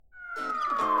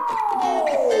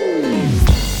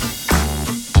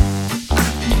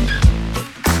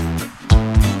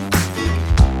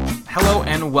Hello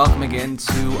and welcome again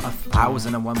to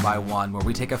 1001 by One, where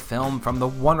we take a film from the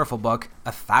wonderful book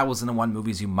 1001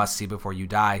 Movies You Must See Before You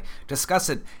Die, discuss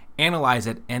it, analyze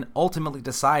it, and ultimately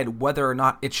decide whether or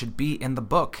not it should be in the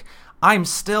book. I'm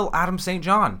still Adam St.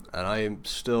 John. And I am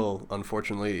still,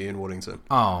 unfortunately, Ian Woodington.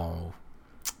 Oh,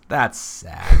 that's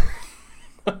sad.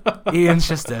 Ian's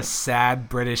just a sad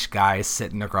British guy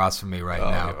sitting across from me right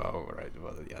now. Oh, right.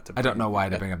 Well, yeah, I don't know why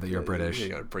to bring up that you're British. You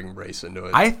gotta bring race into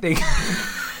it. I think...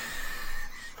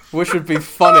 Which would be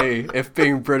funny if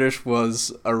being British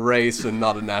was a race and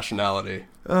not a nationality.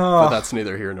 But that's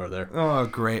neither here nor there. Oh,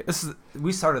 great.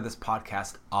 We started this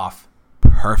podcast off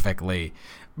perfectly.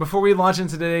 Before we launch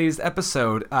into today's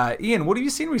episode, Ian, what have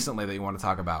you seen recently that you want to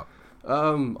talk about?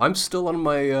 I'm still on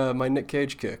my my Nick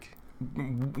Cage kick.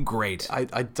 Great.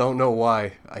 I don't know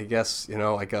why. I guess,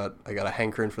 I got a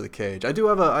hankering for the Cage. I do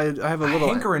have I have a little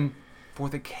hankering for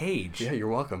the Cage. Yeah, you're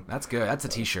welcome. That's good. That's a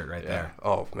t-shirt right there.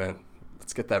 Oh, man.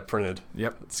 Let's get that printed.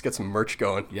 Yep. Let's get some merch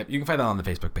going. Yep. You can find that on the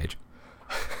Facebook page.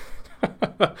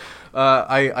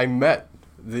 I met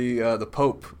the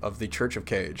Pope of the Church of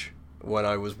Cage when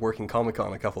I was working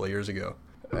Comic-Con a couple of years ago,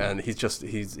 and he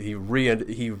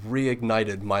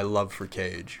reignited my love for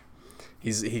Cage.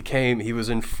 He was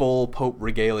in full Pope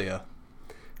regalia,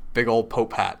 big old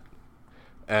Pope hat,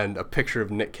 and a picture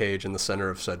of Nick Cage in the center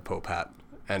of said Pope hat.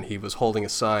 And he was holding a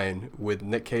sign with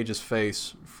Nick Cage's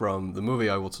face from the movie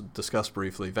I will discuss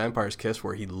briefly, Vampire's Kiss,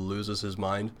 where he loses his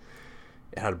mind.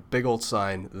 It had a big old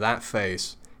sign, that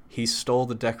face, he stole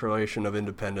the Declaration of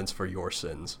Independence for your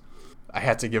sins. I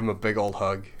had to give him a big old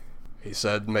hug. He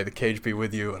said, "May the Cage be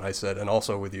with you," and I said, "And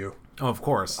also with you." Oh, of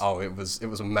course. Oh, it was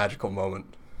a magical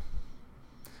moment.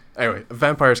 Anyway,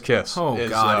 Vampire's Kiss. Oh,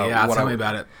 God, yeah, tell me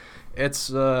about it. It's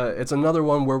another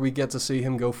one where we get to see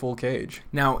him go full Cage.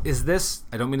 Now, is this...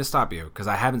 I don't mean to stop you, because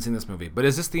I haven't seen this movie, but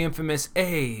is this the infamous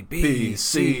A, B,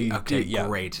 C? Okay, yeah,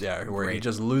 great. Yeah, where he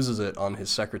just loses it on his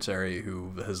secretary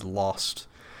who has lost...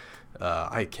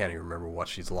 I can't even remember what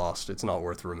she's lost. It's not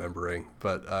worth remembering.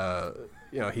 But,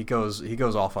 he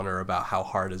goes off on her about how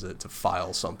hard is it to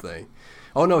file something.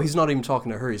 Oh, no, he's not even talking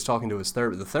to her. He's talking to his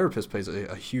therapist. The therapist plays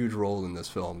a huge role in this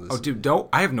film. Oh, dude,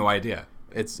 I have no idea.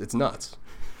 It's nuts.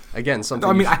 Again,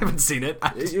 something... I haven't seen it.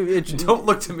 Don't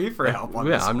look to me for help on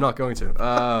this. Yeah, I'm not going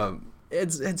to.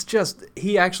 It's just...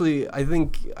 He actually... I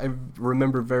think I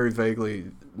remember very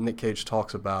vaguely Nick Cage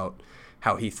talks about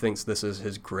how he thinks this is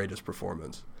his greatest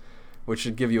performance, which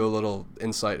should give you a little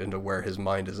insight into where his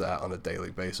mind is at on a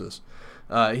daily basis.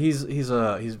 He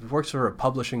works for a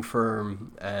publishing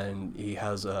firm, and he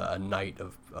has a night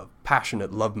of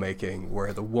passionate lovemaking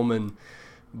where the woman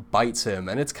bites him,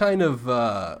 and it's kind of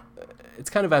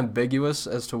ambiguous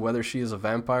as to whether she is a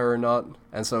vampire or not,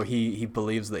 and so he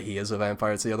believes that he is a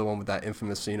vampire. It's the other one with that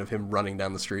infamous scene of him running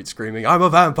down the street screaming, "I'm a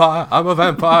vampire! I'm a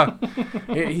vampire!"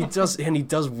 he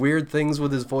does weird things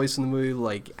with his voice in the movie,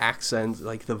 like accent.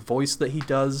 Like the voice that he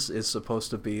does is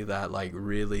supposed to be that like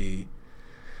really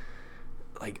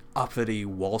like uppity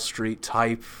Wall Street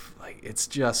type. Like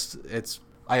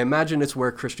I imagine it's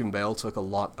where Christian Bale took a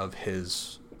lot of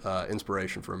his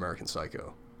inspiration for American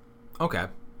Psycho. Okay.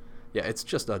 Yeah, it's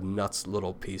just a nuts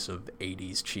little piece of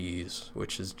 80s cheese,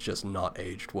 which is just not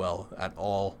aged well at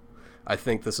all. I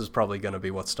think this is probably going to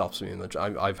be what stops me in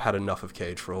I've had enough of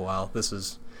Cage for a while. This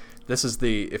is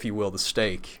the, if you will, the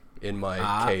stake in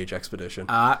my Cage expedition.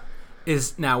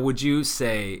 Now, would you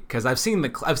say, because I've seen the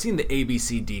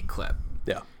ABCD clip.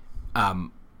 Yeah.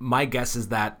 My guess is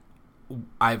that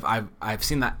I've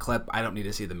seen that clip. I don't need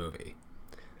to see the movie.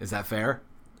 Is that fair?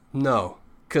 No,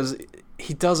 because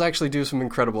he does actually do some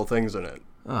incredible things in it.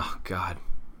 Oh, God.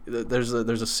 There's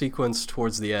a sequence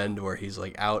towards the end where he's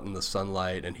like out in the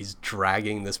sunlight and he's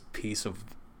dragging this piece of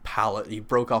pallet. He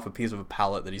broke off a piece of a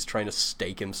pallet that he's trying to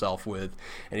stake himself with,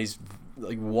 and he's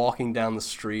like walking down the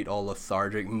street all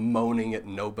lethargic, moaning at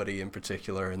nobody in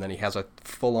particular, and then he has a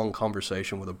full-on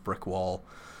conversation with a brick wall.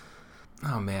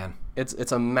 Oh, man.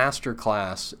 It's a master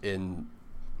class in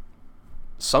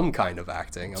some kind of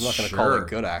acting. I'm not going to call it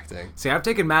good acting. See, I've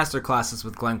taken master classes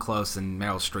with Glenn Close and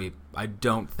Meryl Streep. I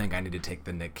don't think I need to take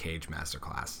the Nick Cage master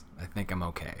class. I think I'm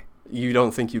okay. You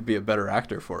don't think you'd be a better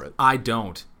actor for it? I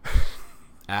don't.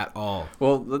 At all.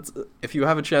 Well, if you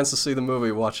have a chance to see the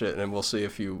movie, watch it, and we'll see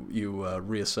if you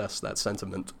reassess that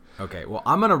sentiment. Okay, well,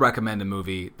 I'm going to recommend a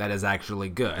movie that is actually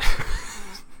good.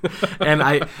 And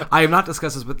I have not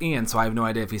discussed this with Ian, so I have no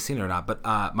idea if he's seen it or not, but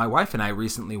my wife and I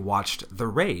recently watched The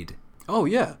Raid. Oh,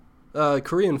 yeah.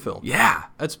 Korean film. Yeah.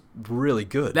 That's really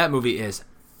good. That movie is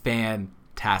fantastic.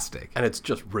 fantastic. And it's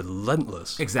just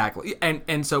relentless. Exactly.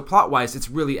 And so plot-wise, it's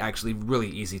actually really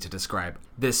easy to describe.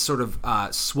 This sort of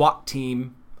SWAT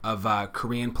team of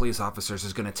Korean police officers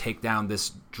is going to take down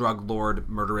this drug lord,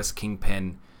 murderous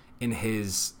kingpin in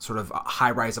his sort of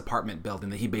high-rise apartment building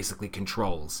that he basically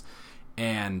controls.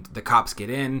 And the cops get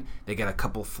in, they get a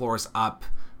couple floors up,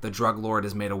 the drug lord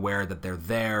is made aware that they're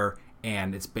there,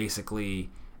 and it's basically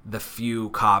the few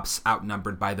cops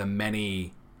outnumbered by the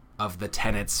many of the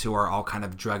tenants who are all kind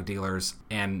of drug dealers,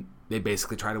 and they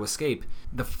basically try to escape.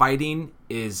 The fighting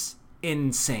is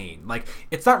insane. Like,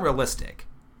 it's not realistic,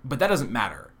 but that doesn't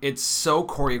matter. It's so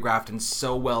choreographed and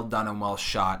so well done and well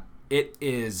shot. It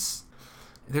is...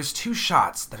 There's two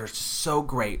shots that are so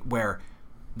great where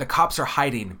the cops are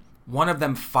hiding. One of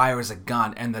them fires a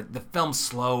gun, and the film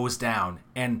slows down,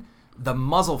 and the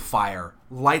muzzle fire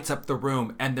lights up the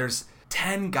room, and there's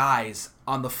 10 guys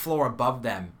on the floor above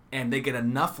them, and they get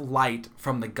enough light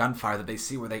from the gunfire that they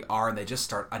see where they are, and they just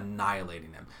start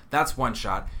annihilating them. That's one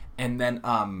shot. And then,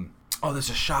 there's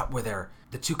a shot where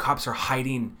the two cops are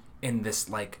hiding in this,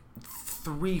 like,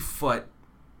 3-foot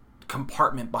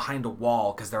compartment behind a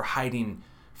wall because they're hiding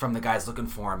from the guys looking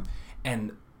for him.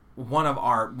 And one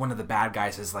of the bad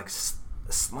guys is, like,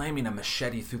 slamming a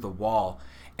machete through the wall.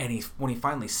 And when he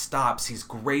finally stops, he's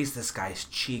grazed this guy's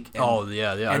cheek. And, I remember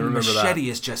that. And the machete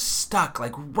is just stuck,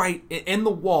 like, right in the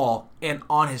wall and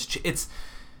on his cheek.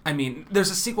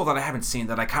 There's a sequel that I haven't seen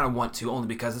that I kind of want to, only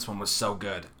because this one was so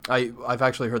good. I've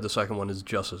actually heard the second one is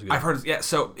just as good. I've heard, yeah.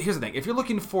 So here's the thing: if you're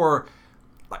looking for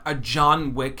a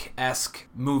John Wick-esque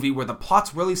movie where the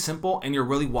plot's really simple and you're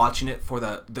really watching it for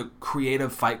the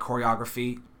creative fight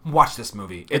choreography, watch this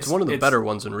movie. It's one of the better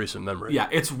ones in recent memory. Yeah,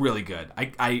 it's really good.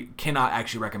 I cannot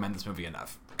actually recommend this movie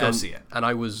enough. Go see it. And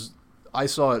I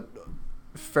saw it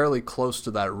fairly close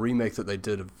to that remake that they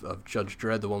did of Judge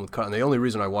Dredd, the one with Carl. And the only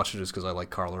reason I watched it is because I like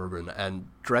Karl Urban. And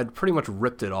Dredd pretty much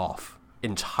ripped it off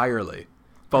entirely,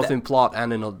 both in plot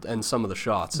and in some of the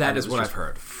shots. That is what I've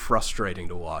heard. Frustrating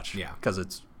to watch. Yeah, because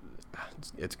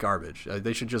it's garbage.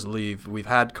 They should just leave. We've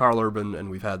had Karl Urban and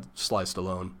we've had Sly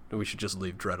Stallone. We should just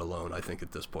leave Dredd alone, I think,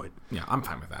 at this point. Yeah, I'm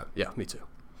fine with that. Yeah, me too.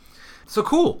 So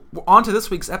cool. We're on to this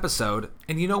week's episode.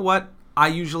 And you know what? I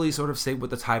usually sort of say what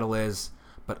the title is,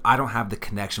 but I don't have the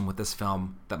connection with this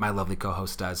film that my lovely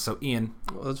co-host does. So, Ian.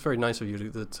 Well, that's very nice of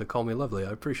you to call me lovely.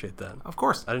 I appreciate that. Of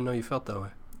course. I didn't know you felt that way.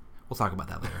 We'll talk about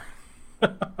that later.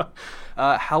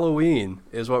 Halloween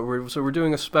is what we're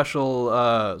doing a special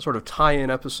sort of tie-in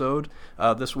episode.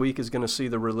 This week is going to see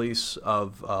the release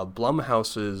of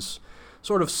Blumhouse's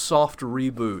sort of soft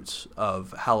reboot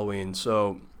of Halloween.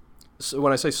 So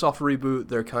when I say soft reboot,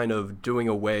 they're kind of doing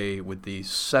away with the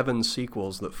 7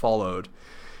 sequels that followed,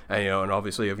 and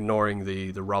obviously ignoring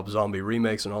the Rob Zombie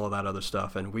remakes and all of that other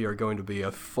stuff. And we are going to be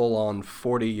a full-on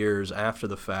 40 years after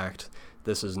the fact.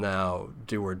 This is now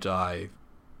do or die.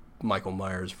 Michael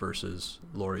Myers versus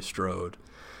Laurie Strode,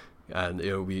 and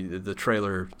the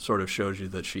trailer sort of shows you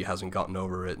that she hasn't gotten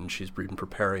over it, and she's been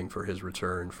preparing for his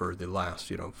return for the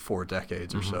last 4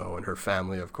 decades or so, and her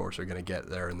family, of course, are going to get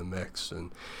there in the mix,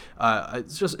 and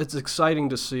it's exciting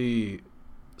to see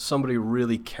somebody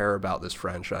really care about this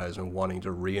franchise and wanting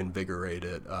to reinvigorate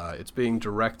it. It's being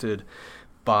directed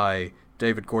by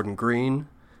David Gordon Green,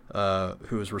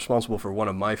 who is responsible for one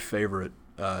of my favorite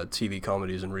TV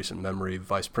comedies in recent memory,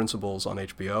 Vice Principals on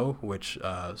HBO, which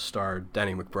starred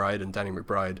Danny McBride, and Danny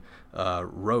McBride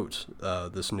wrote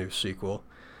this new sequel,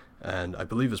 and I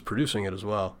believe is producing it as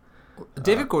well.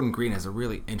 David Gordon Green has a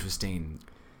really interesting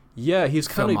he's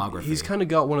filmography. kind of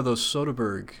got one of those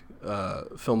Soderbergh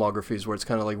filmographies where it's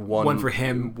kind of like one for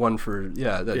him, one for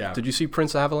Did you see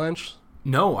Prince Avalanche?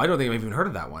 No, I don't think I've even heard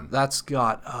of that one. That's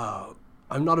got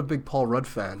I'm not a big Paul Rudd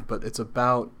fan, but it's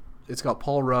got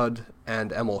Paul Rudd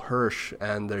and Emil Hirsch,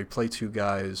 and they play 2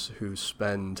 guys who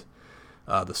spend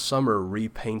the summer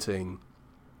repainting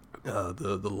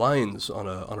the lines on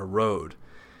a road,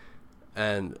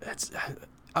 and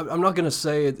I'm not gonna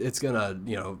say it's gonna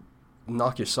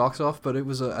knock your socks off, but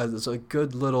it's a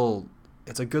good little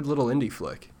indie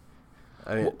flick.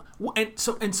 I mean,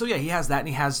 he has that, and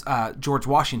he has George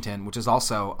Washington, which is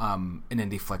also an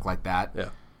indie flick like that. Yeah,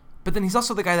 but then he's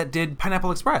also the guy that did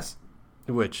Pineapple Express,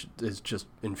 which is just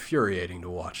infuriating to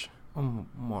watch.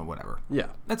 Whatever. Yeah.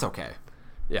 That's okay.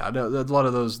 Yeah, no, a lot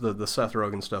of those, the Seth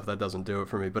Rogen stuff, that doesn't do it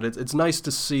for me. But it's nice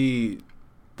to see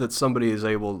that somebody is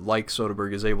able, like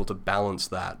Soderbergh, is able to balance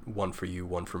that one for you,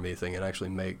 one for me thing and actually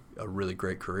make a really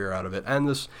great career out of it. And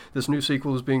this new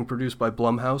sequel is being produced by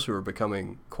Blumhouse, who are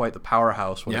becoming quite the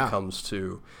powerhouse when it comes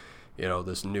to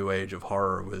this new age of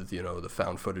horror with, the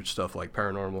found footage stuff like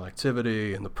Paranormal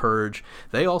Activity and The Purge.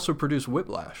 They also produce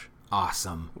Whiplash.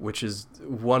 Awesome. Which is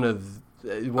one of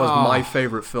It was my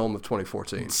favorite film of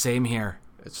 2014. Same here.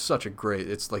 It's such a great...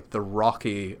 It's like the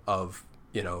Rocky of,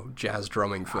 jazz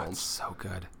drumming films. It's so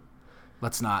good.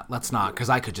 Let's not, because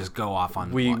I could just go off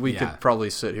on... We could probably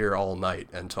sit here all night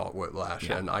and talk Whiplash,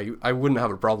 and I wouldn't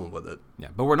have a problem with it. Yeah,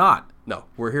 but we're not. No,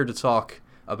 we're here to talk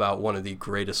about one of the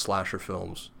greatest slasher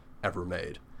films ever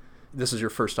made. This is your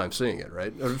first time seeing it,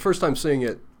 right? Or first time seeing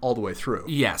it all the way through.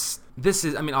 Yes. This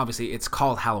is, obviously, it's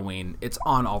called Halloween. It's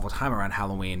on all the time around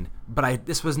Halloween, but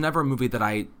this was never a movie that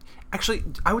Actually,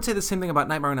 I would say the same thing about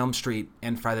Nightmare on Elm Street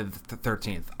and Friday the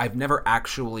 13th. I've never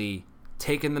actually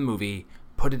taken the movie,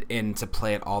 put it in to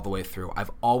play it all the way through.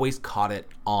 I've always caught it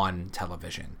on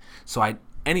television. So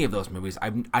any of those movies, I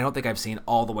don't think I've seen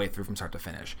all the way through from start to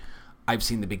finish. I've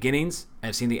seen the beginnings,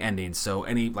 I've seen the endings, so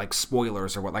any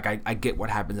spoilers or what, I get what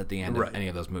happens at the end of any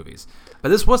of those movies. But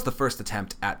this was the first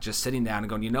attempt at just sitting down and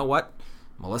going, you know what,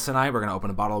 Melissa and I, we're going to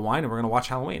open a bottle of wine and we're going to watch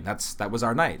Halloween. That was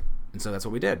our night, and so that's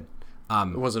what we did.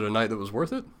 Was it a night that was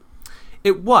worth it?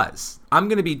 It was. I'm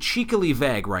going to be cheekily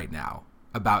vague right now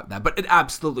about that, but it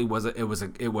absolutely was. It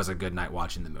was a good night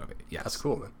watching the movie. Yes, that's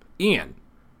cool, man. Ian,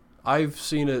 I've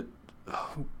seen it.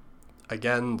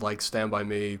 Again, like Stand By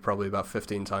Me, probably about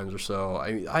 15 times or so.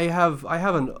 I have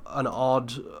an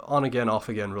odd on-again,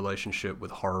 off-again relationship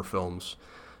with horror films.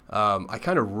 I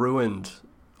kind of ruined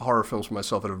horror films for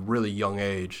myself at a really young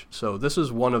age. So this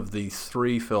is one of the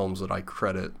 3 films that I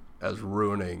credit as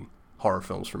ruining horror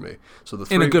films for me. So the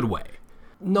 3, in a good way.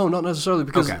 No, not necessarily,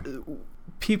 because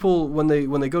people, when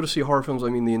they go to see horror films,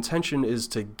 the intention is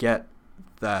to get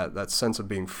that sense of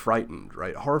being frightened,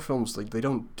 right? Horror films, they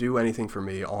don't do anything for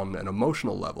me on an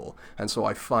emotional level, and so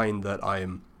I find that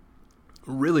I'm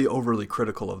really overly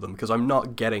critical of them because I'm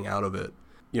not getting out of it,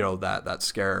 that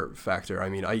scare factor.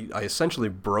 I essentially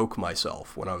broke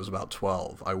myself when I was about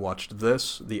 12. I watched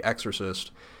this, The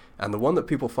Exorcist, and the one that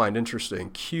people find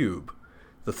interesting, Cube.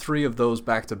 The 3 of those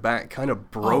back to back kind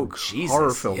of broke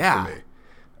horror films for me.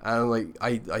 And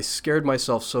I scared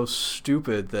myself so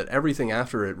stupid that everything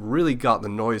after it really got the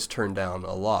noise turned down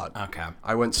a lot. Okay.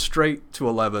 I went straight to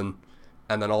 11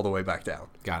 and then all the way back down.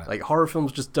 Got it. Horror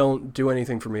films just don't do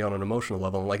anything for me on an emotional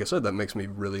level. And like I said, that makes me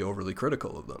really overly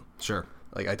critical of them. Sure.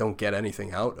 I don't get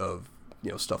anything out of,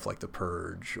 stuff like The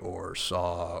Purge or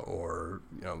Saw or,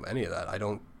 any of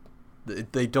that.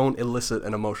 They don't elicit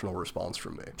an emotional response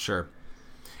from me. Sure.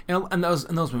 And those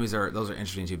movies are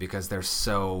interesting too because they're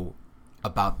so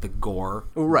about the gore.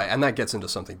 Right, and that gets into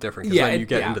something different because then you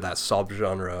get into that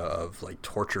subgenre of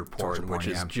torture porn, which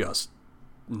is just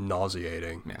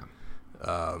nauseating.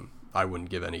 Yeah. I wouldn't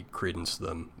give any credence to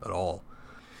them at all.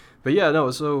 But yeah,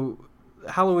 no, so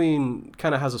Halloween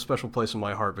kind of has a special place in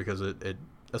my heart because it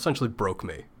essentially broke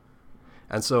me.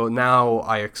 And so now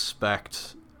I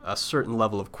expect a certain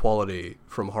level of quality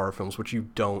from horror films, which you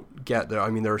don't get there.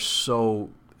 They're so...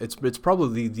 It's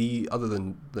probably the other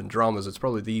than dramas, it's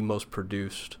probably the most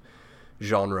produced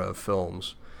genre of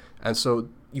films. And so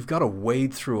you've got to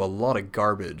wade through a lot of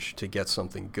garbage to get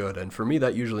something good. And for me,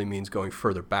 that usually means going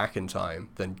further back in time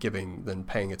than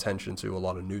paying attention to a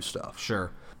lot of new stuff.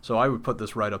 Sure. So I would put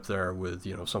this right up there with,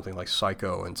 something like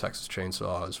Psycho and Texas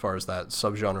Chainsaw as far as that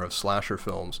subgenre of slasher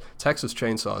films. Texas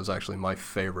Chainsaw is actually my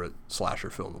favorite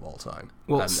slasher film of all time.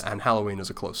 Well, and Halloween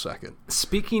is a close second.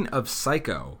 Speaking of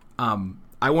Psycho,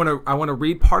 I want to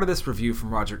read part of this review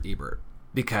from Roger Ebert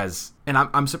because, and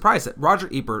I'm surprised that Roger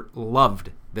Ebert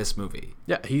loved this movie.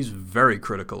 Yeah, he's very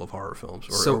critical of horror films,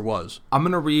 or was. I'm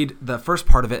going to read the first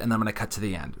part of it and then I'm going to cut to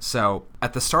the end. So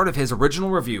at the start of his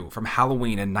original review from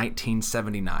Halloween in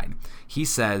 1979, he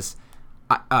says,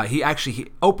 he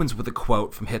opens with a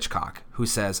quote from Hitchcock, who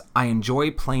says, "I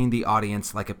enjoy playing the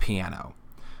audience like a piano."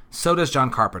 So does John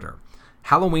Carpenter.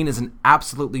 Halloween is an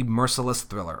absolutely merciless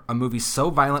thriller, a movie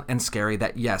so violent and scary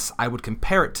that, yes, I would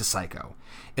compare it to Psycho.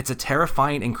 It's a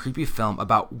terrifying and creepy film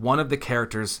about one of the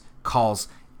characters calls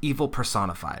evil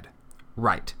personified.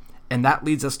 Right. And that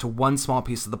leads us to one small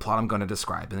piece of the plot I'm going to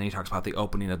describe, and then he talks about the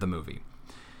opening of the movie.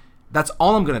 That's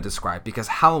all I'm going to describe because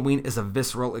Halloween is a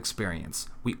visceral experience.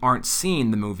 We aren't seeing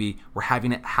the movie, we're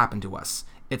having it happen to us.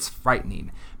 It's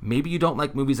frightening. Maybe you don't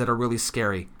like movies that are really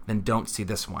scary, then don't see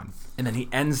this one. And then he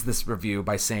ends this review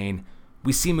by saying,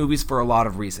 "We see movies for a lot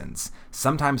of reasons.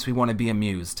 Sometimes we want to be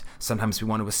amused. Sometimes we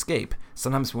want to escape.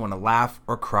 Sometimes we want to laugh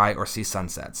or cry or see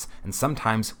sunsets. And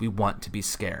sometimes we want to be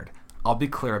scared. I'll be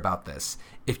clear about this.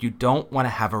 If you don't want to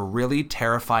have a really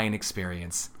terrifying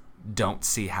experience, don't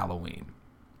see Halloween."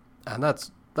 And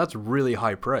that's really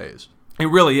high praise. It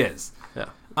really is. Yeah.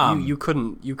 You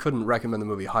couldn't recommend the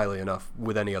movie highly enough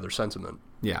with any other sentiment.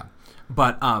 Yeah,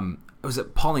 but was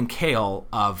it Pauline Kael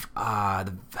of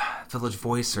the Village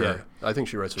Voice? Or yeah, I think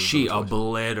she writes. She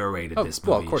obliterated this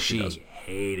movie. Well, of course she does.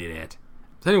 hated it.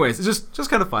 So anyways, it's just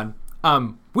kind of fun.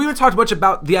 We haven't talked much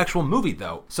about the actual movie,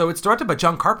 though. So it's directed by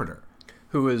John Carpenter,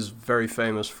 who is very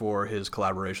famous for his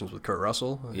collaborations with Kurt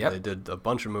Russell. Yep. They did a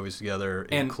bunch of movies together,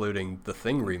 including The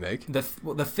Thing remake. The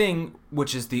Thing,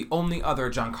 which is the only other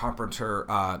John Carpenter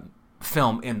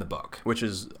film in the book. Which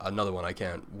is another one I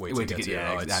can't wait to get to.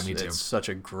 Yeah, me too. It's such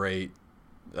a great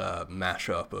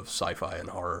mashup of sci-fi and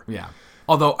horror. Yeah.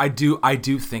 Although I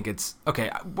do think it's... Okay,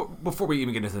 before we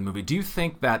even get into the movie, do you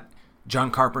think that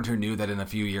John Carpenter knew that in a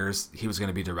few years he was going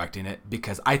to be directing it?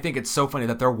 Because I think it's so funny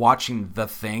that they're watching The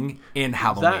Thing in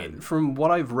Halloween. That, from what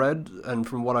I've read and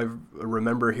from what I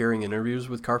remember hearing in interviews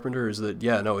with Carpenter, is that,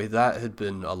 that had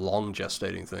been a long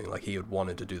gestating thing. Like, he had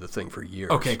wanted to do The Thing for years.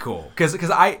 Okay, cool. Because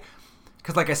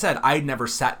like I said, I never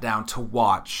sat down to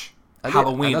watch Halloween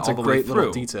all the way through. That's a great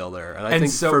little detail there. And I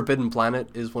think Forbidden Planet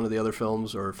is one of the other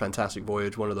films, or Fantastic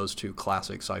Voyage, one of those two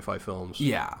classic sci-fi films.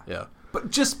 Yeah. Yeah. But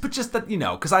just that,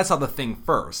 because I saw The Thing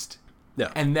first.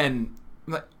 Yeah. And then,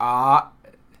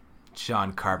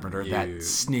 John Carpenter, that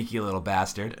sneaky little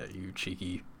bastard.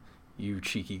 Yeah, you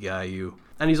cheeky guy, you.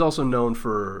 And he's also known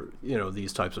for,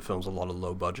 these types of films, a lot of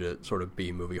low-budget sort of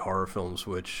B-movie horror films,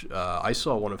 which I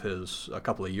saw one of his a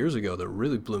couple of years ago that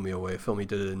really blew me away, a film he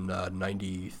did in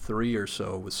 93 or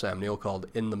so with Sam Neill called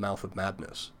In the Mouth of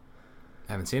Madness.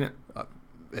 I haven't seen it.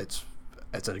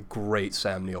 It's a great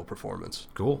Sam Neill performance.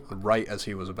 Cool. Right as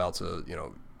he was about to,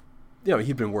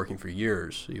 he'd been working for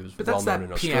years. He was well known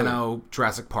in Australia. Piano,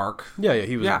 Jurassic Park. Yeah,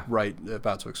 he was right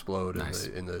about to explode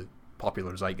in the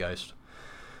popular zeitgeist.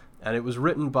 And it was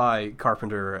written by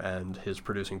Carpenter and his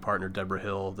producing partner, Deborah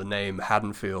Hill. The name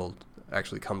Haddonfield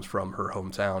actually comes from her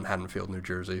hometown, Haddonfield, New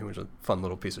Jersey, which is a fun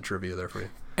little piece of trivia there for you.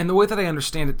 And the way that I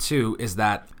understand it, too, is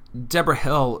that Deborah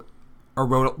Hill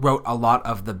wrote a lot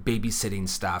of the babysitting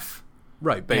stuff.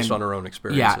 Right, based on her own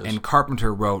experiences. Yeah, and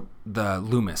Carpenter wrote the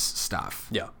Loomis stuff.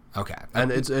 Yeah. Okay.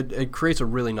 And it creates a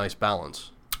really nice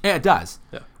balance. Yeah, it does.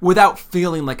 Yeah. Without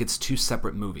feeling like it's two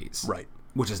separate movies. Right.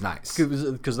 Which is nice.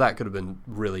 Because that could have been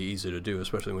really easy to do,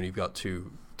 especially when you've got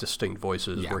two distinct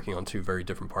voices working on two very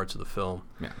different parts of the film.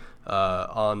 Yeah.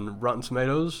 On Rotten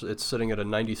Tomatoes, it's sitting at a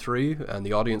 93, and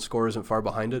the audience score isn't far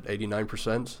behind it,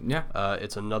 89%. Yeah.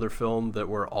 It's another film that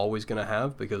we're always going to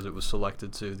have because it was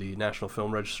selected to the National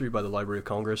Film Registry by the Library of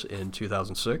Congress in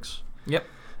 2006. Yep.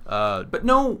 But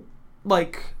no,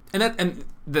 and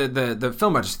the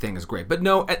film registry thing is great, but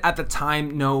no, at the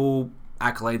time, no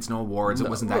accolades, no awards. It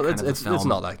wasn't that kind of a film. It's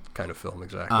not that kind of film,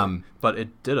 exactly. But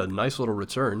it did a nice little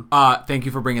return. Thank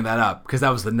you for bringing that up, because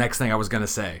that was the next thing I was going to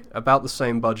say. About the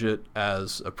same budget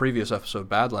as a previous episode,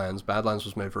 Badlands. Badlands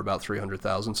was made for about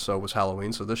 $300,000, so was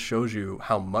Halloween. So this shows you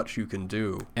how much you can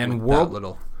do and with that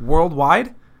little. Worldwide?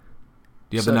 Do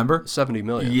you have the number? $70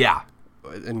 million. Yeah.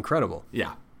 Incredible.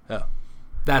 Yeah. Yeah.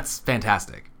 That's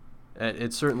fantastic.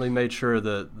 It certainly made sure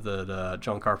that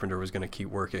John Carpenter was going to keep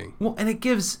working. Well, and it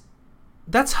gives...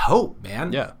 That's hope,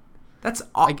 man. Yeah. That's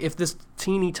like if this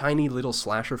teeny tiny little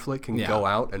slasher flick can go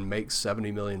out and make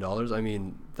 $70 million, I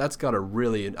mean, that's got to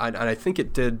really... And I think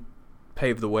it did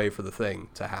pave the way for The Thing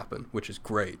to happen, which is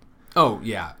great. Oh,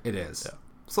 yeah, it is. Yeah.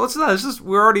 So let's just...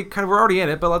 We're already in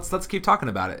it, but let's keep talking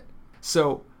about it.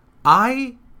 So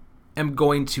I am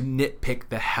going to nitpick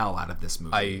the hell out of this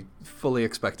movie. I fully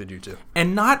expected you to.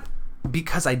 And not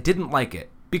because I didn't like it,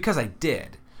 because I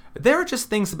did. There are just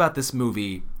things about this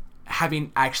movie,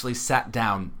 having actually sat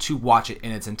down to watch it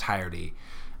in its entirety,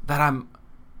 that I'm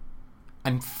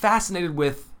fascinated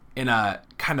with in a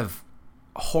kind of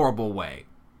horrible way.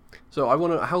 So I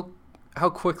want to... How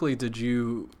quickly did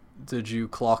you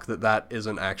clock that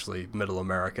isn't actually Middle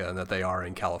America and that they are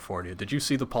in California? Did you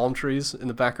see the palm trees in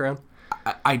the background?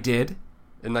 I did.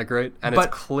 Isn't that great? And it's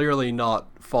clearly not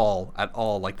fall at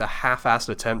all. Like the half-assed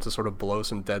attempt to sort of blow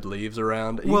some dead leaves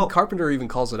around. Well, Carpenter even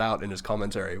calls it out in his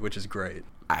commentary, which is great.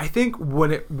 I think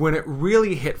when it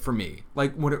really hit for me,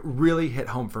 like when it really hit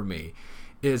home for me,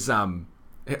 is a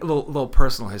little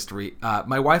personal history.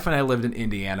 My wife and I lived in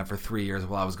Indiana for 3 years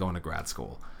while I was going to grad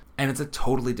school. And it's a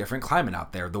totally different climate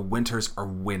out there. The winters are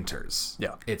winters.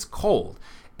 Yeah. It's cold.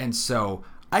 And so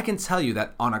I can tell you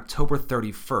that on October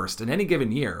 31st, in any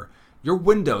given year, your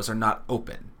windows are not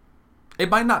open. It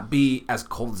might not be as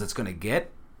cold as it's going to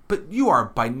get, but you are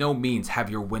by no means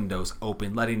have your windows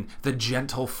open, letting the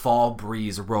gentle fall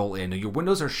breeze roll in. Your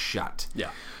windows are shut. Yeah.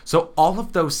 So all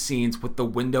of those scenes with the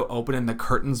window open and the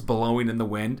curtains blowing in the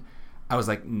wind, I was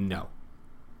like, no.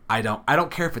 I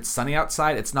don't care if it's sunny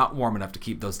outside. It's not warm enough to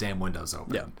keep those damn windows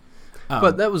open. Yeah.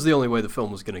 But that was the only way the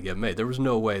film was going to get made. There was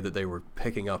no way that they were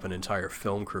picking up an entire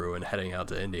film crew and heading out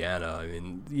to Indiana. I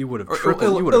mean, you would have...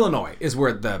 Illinois is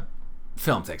where the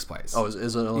film takes place. Oh, is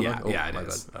it Illinois? Yeah, Oh, yeah, it my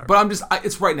is. bad. All right. But I'm just,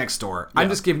 it's right next door. I'm Yeah.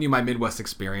 just giving you my Midwest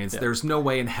experience. There's no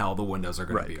way in hell the windows are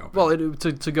going to be open. Well,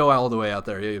 to go all the way out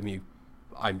there, I mean,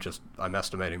 I'm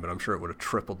estimating, but I'm sure it would have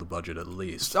tripled the budget at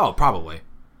least. Oh, probably.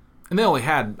 And they only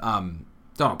had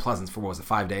Donald Pleasance for, what was it,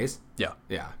 5 days? Yeah.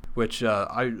 Yeah. Which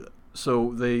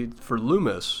for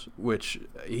Loomis, which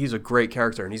he's a great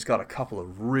character, and he's got a couple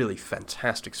of really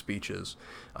fantastic speeches.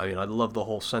 I mean, I love the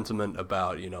whole sentiment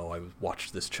about, I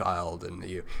watched this child,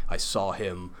 and I saw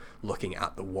him looking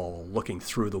at the wall, looking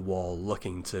through the wall,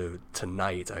 looking to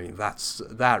tonight. I mean,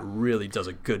 that really does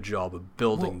a good job of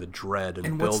building the dread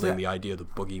and building the idea of the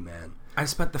boogeyman. I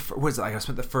spent I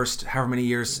spent the first however many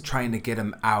years trying to get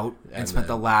him out, and spent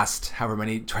the last however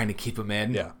many trying to keep him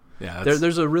in. Yeah. Yeah.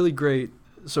 There's a really great.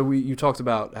 So you talked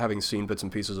about having seen bits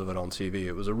and pieces of it on TV.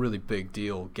 It was a really big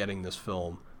deal getting this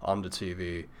film onto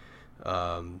TV.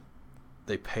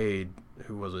 They paid,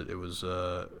 who was it? It was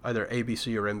either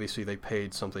ABC or NBC. They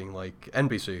paid something like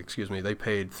NBC, excuse me. They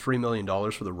paid $3 million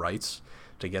for the rights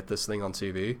to get this thing on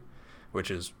TV,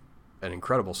 which is an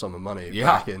incredible sum of money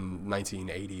back in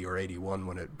 1980 or 81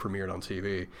 when it premiered on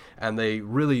TV. And they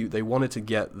wanted to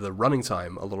get the running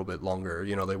time a little bit longer.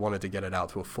 They wanted to get it out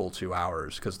to a full 2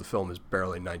 hours because the film is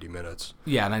barely 90 minutes.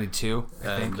 Yeah, 92,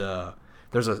 I think. And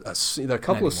there's a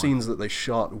couple 91. of scenes that they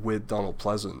shot with Donald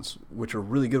Pleasance, which are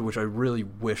really good, which I really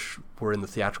wish were in the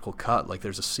theatrical cut. Like,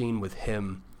 there's a scene with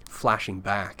him flashing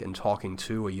back and talking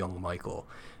to a young Michael,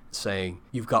 saying,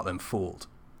 "You've got them fooled,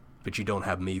 but you don't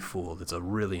have me fooled." It's a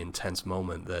really intense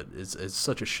moment that it's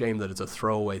such a shame that it's a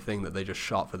throwaway thing that they just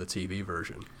shot for the TV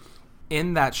version.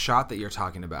 In that shot that you're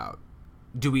talking about,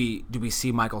 do we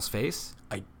see Michael's face?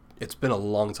 It's been a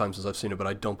long time since I've seen it, but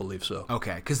I don't believe so.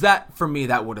 Okay, because that, for me,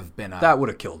 that would have been that would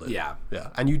have killed it. Yeah. Yeah.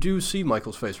 And you do see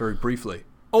Michael's face very briefly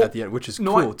at the end, which is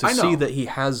no, cool to I know. see that he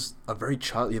has a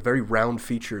very round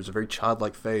features, a very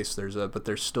childlike face. But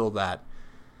there's still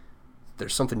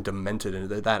there's something demented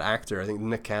in it. That actor, I think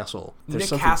Nick Castle. Nick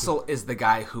Castle is the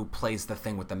guy who plays the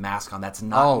thing with the mask on. That's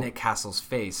not Nick Castle's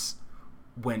face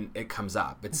when it comes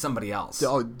up. It's somebody else.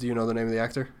 Oh, do you know the name of the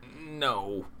actor?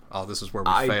 No. Oh, this is where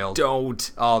we failed. I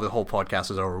don't. Oh, the whole podcast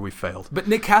is over. We failed. But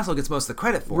Nick Castle gets most of the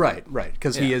credit for it. Right.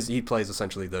 Because he plays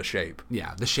essentially the Shape.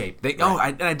 Yeah, the Shape.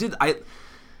 I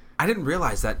didn't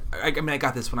realize that. I mean, I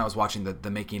got this when I was watching the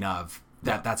making of.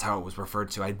 That's how it was referred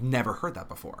to. I'd never heard that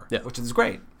before. Yeah. Which is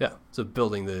great. Yeah. So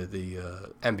building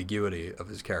the ambiguity of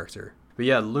his character. But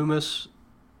yeah, Loomis,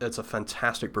 it's a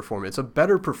fantastic performance. It's a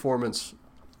better performance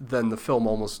than the film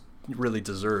almost really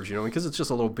deserves, because it's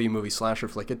just a little B-movie slasher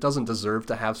flick. It doesn't deserve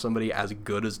to have somebody as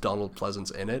good as Donald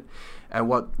Pleasance in it. And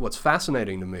what's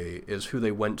fascinating to me is who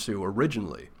they went to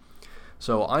originally.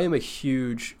 So I am a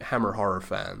huge Hammer horror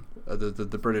fan.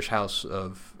 The British House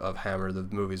of Hammer, the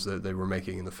movies that they were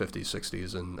making in the 50s,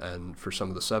 60s, and for some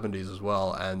of the 70s as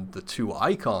well. And the two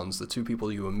icons, the two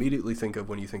people you immediately think of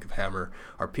when you think of Hammer,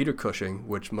 are Peter Cushing,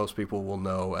 which most people will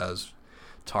know as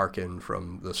Tarkin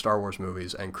from the Star Wars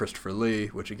movies, and Christopher Lee,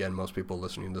 which again most people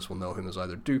listening to this will know him as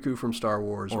either Dooku from Star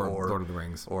Wars or Lord of the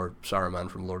Rings, or Saruman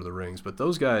from Lord of the Rings. But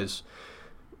those guys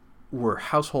were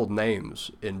household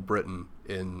names in Britain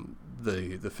in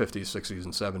the 50s, 60s,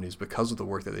 and 70s because of the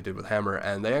work that they did with Hammer,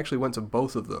 and they actually went to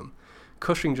both of them.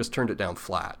 Cushing just turned it down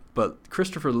flat, but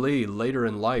Christopher Lee later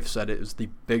in life said it was the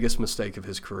biggest mistake of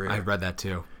his career. I read that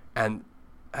too, and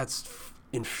that's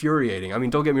infuriating. I mean,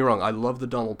 don't get me wrong, I love the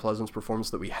Donald Pleasance performance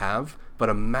that we have, but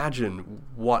imagine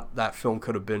what that film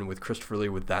could have been with Christopher Lee,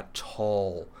 with that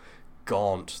tall,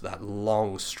 gaunt, that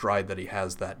long stride that he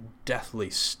has, that deathly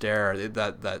stare,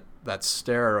 that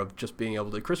stare of just being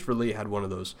able to... Christopher Lee had one of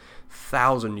those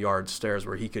 1,000-yard stares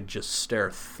where he could just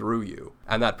stare through you,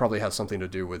 and that probably has something to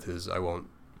do with his... I won't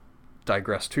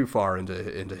digress too far into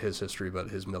his history, but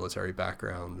his military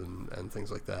background and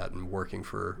things like that, and working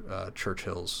for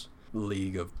Churchill's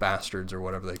League of Bastards or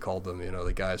whatever they called them,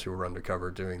 the guys who were undercover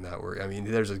doing that work. I mean,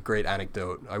 there's a great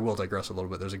anecdote. I will digress a little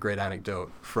bit. There's a great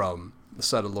anecdote from the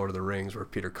set of Lord of the Rings where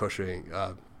Peter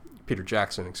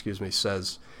Jackson,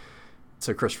 says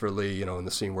to Christopher Lee, in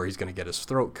the scene where he's going to get his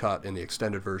throat cut in the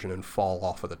extended version and fall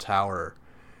off of the tower.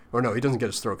 Or no, he doesn't get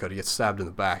his throat cut. He gets stabbed in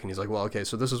the back, and he's like, well, okay,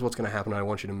 so this is what's going to happen. I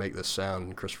want you to make this sound.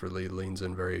 And Christopher Lee leans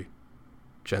in very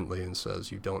gently and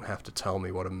says, "You don't have to tell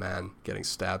me what a man getting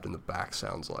stabbed in the back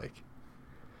sounds like."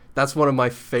 That's one of my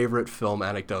favorite film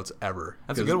anecdotes ever.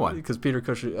 That's a good one. Because Peter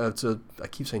Cushing, I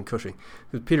keep saying Cushing,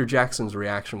 because Peter Jackson's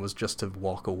reaction was just to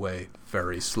walk away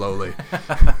very slowly,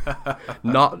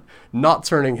 not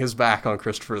turning his back on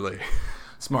Christopher Lee.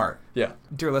 Smart. Yeah.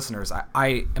 Dear listeners,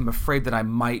 I am afraid that I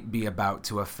might be about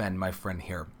to offend my friend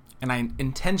here. And I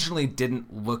intentionally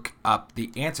didn't look up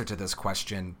the answer to this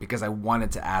question because I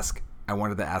wanted to ask I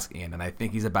wanted to ask Ian, and I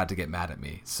think he's about to get mad at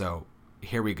me. So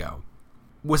here we go.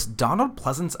 Was Donald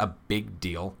Pleasance a big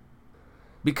deal?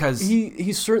 Because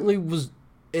he certainly was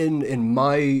in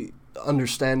my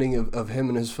understanding of him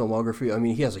and his filmography. I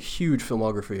mean, he has a huge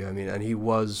filmography. I mean,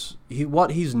 and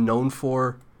what he's known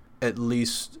for, at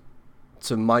least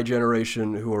to my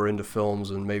generation who are into films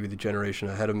and maybe the generation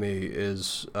ahead of me,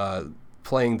 is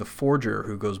playing the forger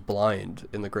who goes blind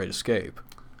in The Great Escape.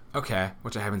 Okay,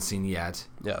 which I haven't seen yet.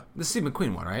 Yeah. The Steve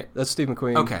McQueen one, right? That's Steve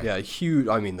McQueen. Okay. Yeah, huge.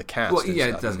 I mean, the cast is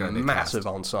it does got a big massive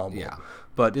cast. ensemble. Yeah.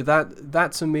 But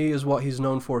that to me is what he's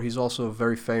known for. He's also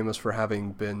very famous for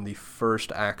having been the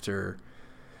first actor.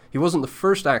 He wasn't the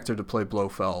first actor to play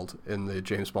Blofeld in the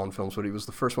James Bond films, but he was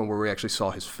the first one where we actually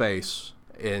saw his face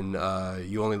in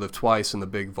You Only Live Twice, and the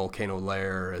big volcano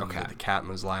lair, and the cat in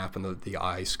his lap, and the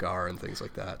eye scar and things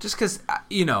like that. Just because,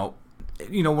 when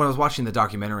I was watching the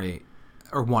documentary,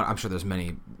 or one, I'm sure there's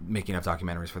many making of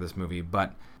documentaries for this movie,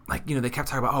 but they kept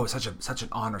talking about, it's such an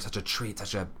honor, such a treat,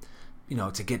 such a,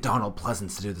 to get Donald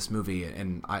Pleasance to do this movie,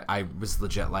 and I was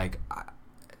legit like,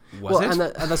 was it?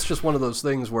 And that's just one of those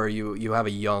things where you have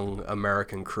a young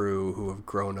American crew who have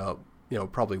grown up,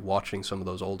 probably watching some of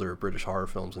those older British horror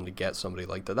films, and to get somebody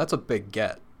like that, that's a big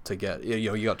get to get.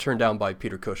 You got turned down by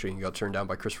Peter Cushing, you got turned down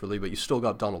by Christopher Lee, but you still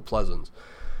got Donald Pleasance.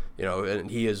 And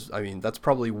he is, that's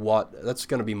probably that's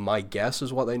going to be my guess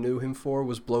is what they knew him for,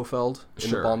 was Blofeld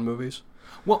in the Bond movies.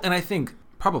 Well, and I think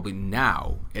probably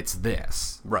now it's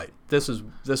this. Right. This is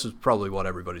probably what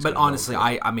everybody's. But honestly,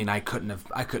 I couldn't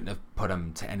have put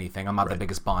him to anything. I'm not the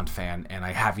biggest Bond fan, and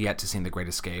I have yet to see The Great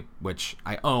Escape, which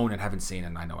I own and haven't seen,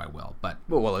 and I know I will. But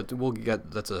we'll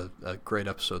get. That's a great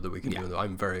episode that we can do.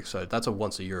 I'm very excited. That's a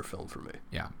once a year film for me.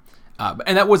 Yeah.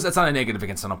 And that's not a negative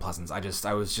against Donald Pleasance.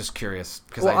 I was just curious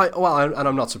because and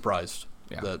I'm not surprised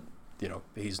that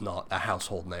he's not a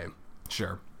household name.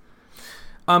 Sure.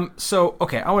 So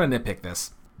okay, I want to nitpick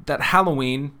this. That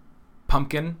Halloween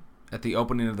pumpkin at the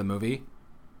opening of the movie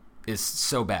is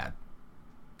so bad.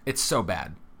 It's so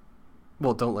bad.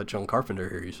 Well, don't let John Carpenter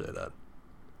hear you say that.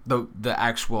 The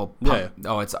actual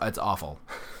it's awful.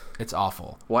 It's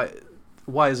awful.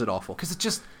 Why is it awful?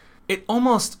 Because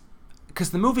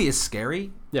because the movie is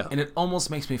scary, and it almost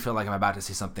makes me feel like I'm about to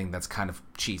see something that's kind of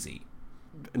cheesy.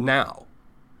 Now,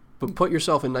 but put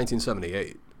yourself in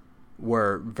 1978,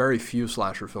 where very few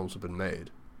slasher films have been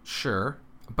made. Sure,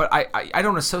 but I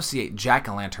don't associate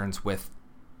jack-o'-lanterns with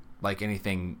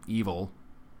anything evil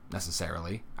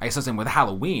necessarily. I associate them with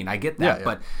Halloween. I get that,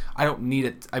 but I don't need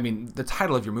it. I mean, the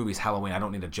title of your movie is Halloween. I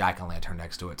don't need a jack-o'-lantern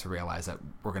next to it to realize that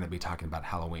we're going to be talking about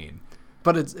Halloween.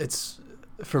 But it's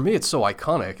for me, it's so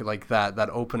iconic, like that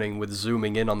opening with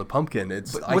zooming in on the pumpkin.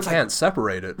 I can't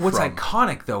separate it. What's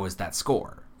iconic though is that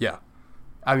score. Yeah,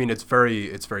 I mean it's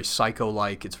very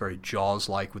Psycho-like. It's very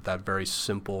Jaws-like with that very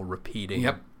simple repeating,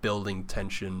 building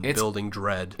tension, building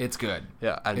dread. It's good.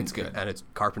 Yeah, and it's good, and it's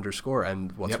Carpenter's score.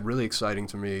 And what's really exciting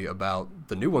to me about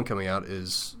the new one coming out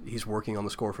is he's working on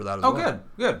the score for that as well. Oh,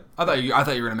 good. I thought you were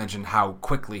going to mention how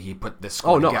quickly he put this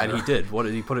score together. And he did. What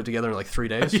did he put it together in like 3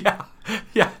 days?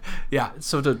 Yeah.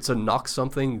 So to knock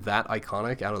something that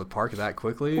iconic out of the park that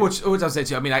quickly, which I'll say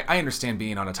too. I mean, I understand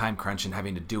being on a time crunch and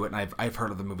having to do it, and I've heard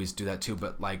other movies do that too.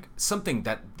 But something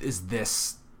that is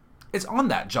this, it's on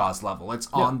that Jaws level. It's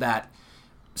on that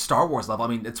Star Wars level. I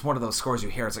mean, it's one of those scores you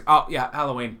hear. It's like, oh yeah,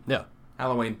 Halloween. Yeah,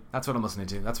 Halloween. That's what I'm listening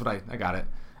to. That's what I got it.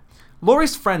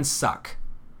 Laurie's friends suck.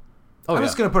 I'm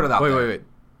just gonna put it out there. Wait.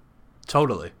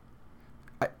 Totally.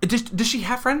 Does she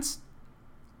have friends?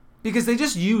 Because they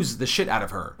just use the shit out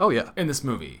of her. Oh yeah. In this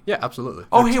movie. Yeah, absolutely.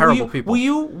 They're terrible people. Will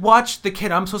you watch the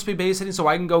kid I'm supposed to be babysitting so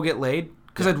I can go get laid?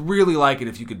 Because I'd really like it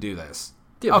if you could do this.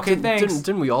 Yeah, okay, thanks.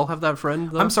 Didn't we all have that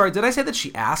friend, though? I'm sorry, did I say that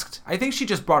she asked? I think she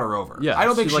just brought her over. Yeah, I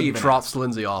don't think she even drops asked.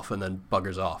 Lindsay off and then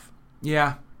buggers off.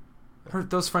 Yeah.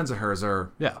 Those friends of hers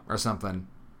are something.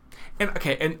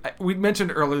 And we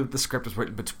mentioned earlier that the script was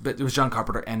written, but it was John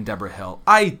Carpenter and Deborah Hill.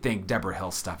 I think Deborah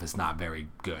Hill's stuff is not very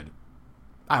good.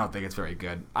 I don't think it's very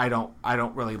good. I don't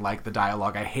really like the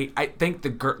dialogue. I think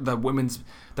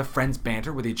the friends'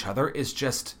 banter with each other is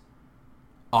just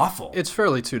awful. It's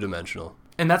fairly two-dimensional.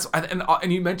 And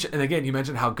you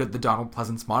mentioned how good the Donald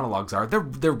Pleasance monologues are.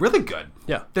 They're really good.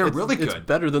 Yeah, they're really good. It's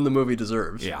better than the movie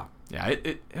deserves. Yeah.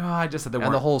 I just said they weren't.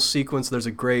 And the whole sequence. There's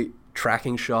a great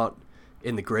tracking shot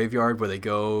in the graveyard where they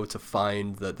go to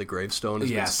find that the gravestone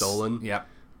has been stolen. Yep.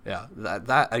 Yeah.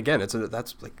 That again.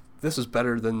 That's like, this is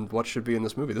better than what should be in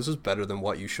this movie. This is better than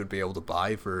what you should be able to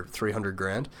buy for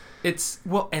 $300,000. It's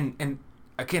and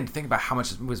again, think about how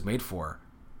much it was made for.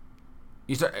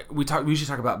 We usually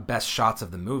talk about best shots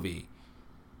of the movie.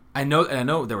 I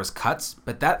know there was cuts,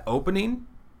 but that opening,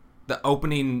 the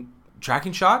opening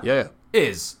tracking shot Yeah.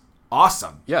 is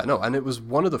awesome. Yeah, no, and it was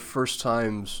one of the first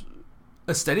times...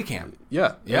 A Steadicam.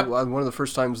 Yeah. Yep. One of the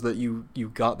first times that you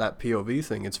got that POV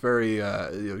thing. It's very...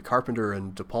 Carpenter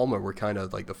and De Palma were kind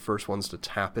of like the first ones to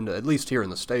tap into, at least here in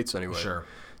the States anyway, Sure.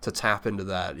 to tap into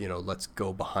that, let's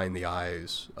go behind the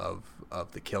eyes of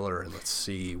the killer and let's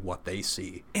see what they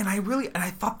see. And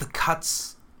I thought the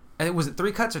cuts... Was it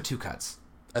 3 cuts or 2 cuts?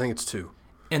 I think it's 2.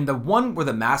 And the one where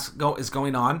the mask is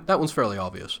going on... That one's fairly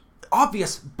obvious.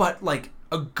 Obvious, but like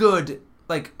a good...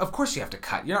 Like, of course you have to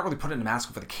cut. You're not really putting a mask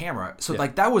over the camera. So,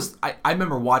 like, that was... I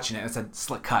remember watching it and it said,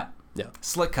 slick cut. Yeah.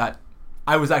 Slick cut.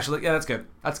 I was actually like, yeah, that's good.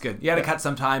 That's good. You had to cut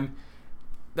sometime.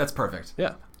 That's perfect.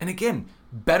 Yeah. And again,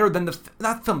 better than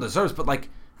that film deserves, but, like,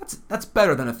 that's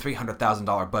better than a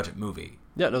 $300,000 budget movie.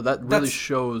 Yeah, no, that really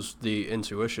shows the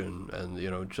intuition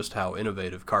and, just how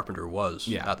innovative Carpenter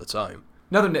was at the time.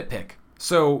 Another nitpick.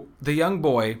 So, the young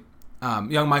boy,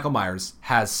 young Michael Myers,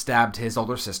 has stabbed his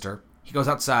older sister. He goes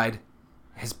outside.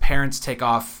 His parents take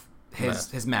off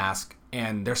his mask,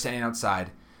 and they're standing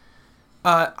outside.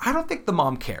 I don't think the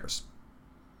mom cares.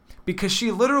 Because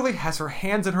she literally has her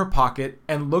hands in her pocket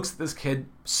and looks at this kid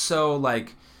so,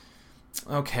 like,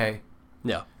 okay.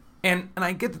 Yeah. And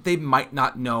I get that they might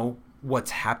not know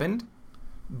what's happened,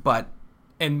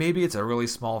 and maybe it's a really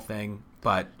small thing,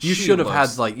 but you should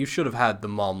have had the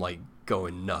mom, like,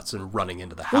 going nuts and running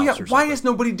into the house or something. Why is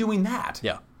nobody doing that?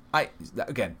 Yeah.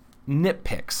 Again,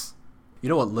 nitpicks. You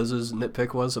know what Liz's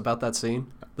nitpick was about that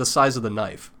scene? The size of the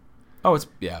knife. Oh,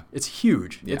 It's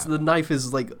huge. Yeah. The knife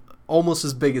is, like, almost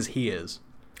as big as he is.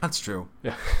 That's true.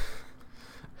 Yeah.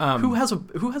 Who has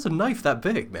a knife that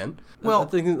big, man? Well,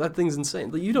 that thing's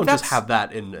insane. You don't just have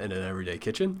that in an everyday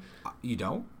kitchen. You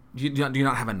don't? Do you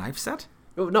not have a knife set?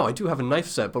 Oh, no, I do have a knife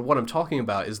set, but what I'm talking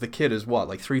about is the kid is what,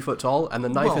 like 3 foot tall, and the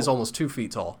knife is almost 2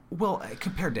 feet tall. Well,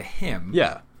 compared to him,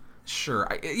 yeah, sure,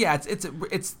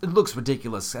 it looks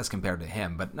ridiculous as compared to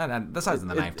him, but the size of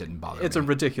the knife didn't bother me. It's a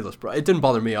ridiculous. It didn't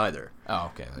bother me either.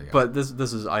 Oh, okay. There you go. But this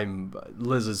is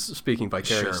Liz is speaking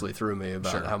vicariously through me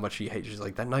about how much she hates. She's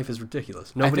like, that knife is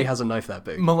ridiculous. Nobody has a knife that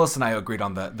big. Melissa and I agreed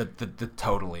on the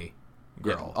totally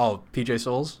girl. Yeah. Oh, PJ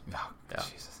Souls. Oh, yeah.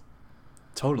 Jesus.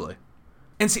 Totally.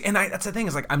 And see, that's the thing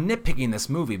is, like, I'm nitpicking this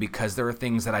movie because there are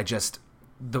things that I just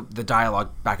the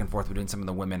dialogue back and forth between some of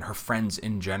the women, her friends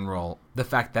in general, the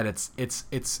fact that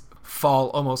it's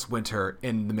fall, almost winter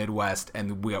in the Midwest,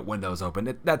 and we got windows open.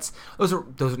 Those are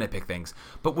nitpick things.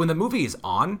 But when the movie is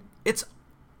on, it's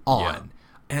on. Yeah.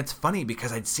 And it's funny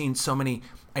because I'd seen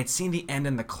the end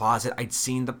in the closet. I'd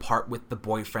seen the part with the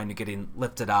boyfriend getting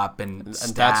lifted up and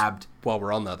stabbed. While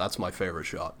we're on that, that's my favorite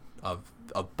shot of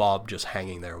Bob just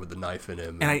hanging there with the knife in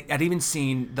him. And I'd even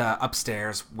seen the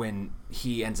upstairs when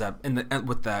he ends up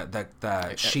with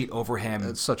the sheet over him.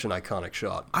 It's such an iconic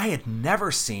shot. I had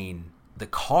never seen the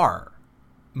car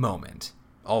moment.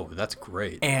 Oh, that's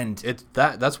great. And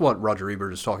that's what Roger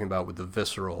Ebert is talking about with the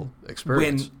visceral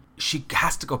experience. When she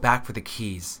has to go back for the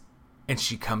keys, and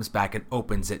she comes back and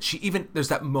opens it. There's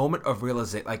that moment of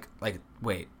realization, like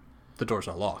wait, the door's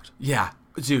not locked. Yeah,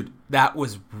 dude, that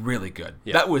was really good.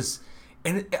 Yeah. That was.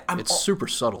 And it's super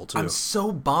subtle, too. I'm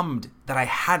so bummed that I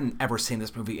hadn't ever seen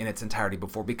this movie in its entirety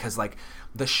before, because, like,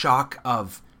 the shock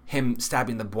of him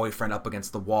stabbing the boyfriend up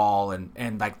against the wall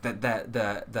and like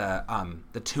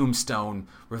the tombstone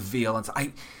reveal,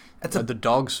 and the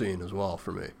dog scene as well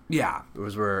for me. Yeah, it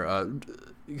was where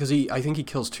because I think he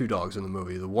kills 2 dogs in the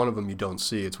movie. The one of them you don't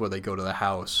see. It's where they go to the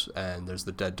house and there's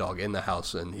the dead dog in the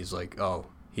house, and he's like, oh,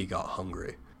 he got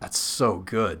hungry. That's so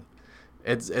good.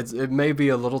 It may be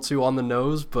a little too on the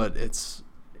nose, but it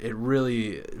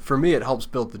really, for me, it helps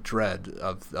build the dread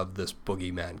of this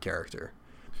boogeyman character.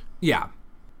 Yeah.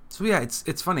 So yeah,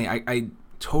 it's funny. I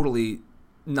totally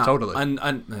not totally.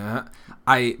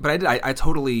 I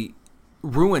totally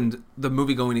ruined the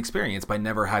movie going experience by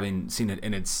never having seen it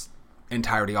in its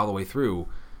entirety all the way through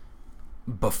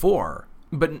before.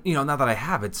 But now that I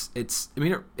have, it's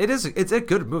a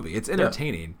good movie. It's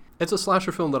entertaining. Yeah. It's a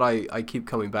slasher film that I keep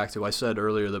coming back to. I said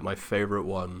earlier that my favorite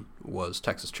one was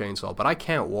Texas Chainsaw, but I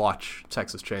can't watch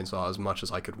Texas Chainsaw as much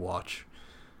as I could watch.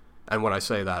 And when I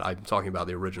say that, I'm talking about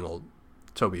the original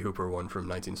Tobe Hooper one from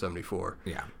 1974.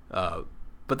 Yeah.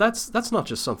 But that's not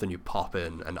just something you pop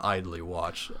in and idly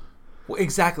watch. Well,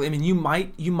 exactly. I mean, you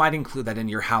might include that in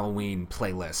your Halloween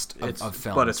playlist of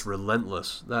films. But it's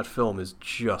relentless. That film is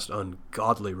just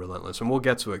ungodly relentless, and we'll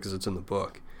get to it because it's in the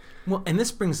book. Well, and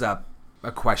this brings up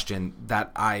a question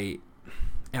that I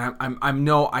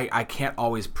can't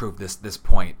always prove this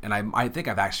point, and I think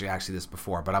I've actually asked you this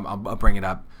before, but I'll bring it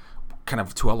up kind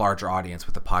of to a larger audience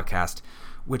with the podcast,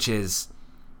 which is,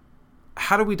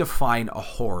 how do we define a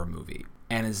horror movie?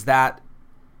 And is that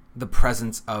the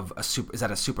presence of is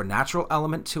that a supernatural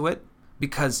element to it?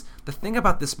 Because the thing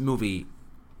about this movie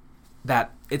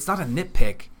that it's not a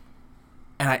nitpick,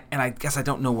 and I guess I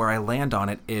don't know where I land on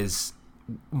it, is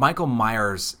Michael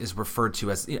Myers is referred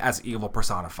to as evil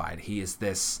personified. He is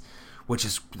this, which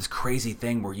is this crazy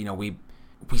thing where, you know, we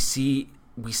see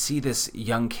this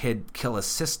young kid kill his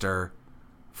sister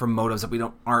for motives that we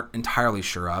aren't entirely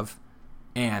sure of,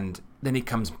 and then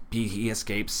he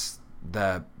escapes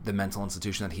the mental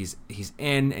institution that he's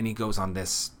in, and he goes on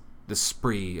this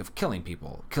spree of killing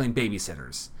people, killing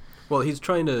babysitters. Well,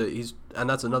 and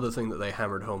that's another thing that they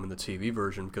hammered home in the TV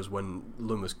version, because when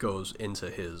Loomis goes into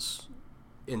his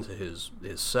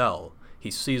cell,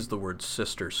 he sees the word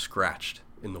sister scratched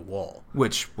in the wall,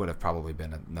 which would have probably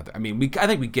been another. I mean, I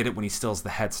think we get it when he steals the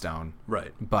headstone,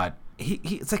 right? But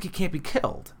it's like he can't be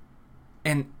killed,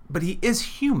 but he is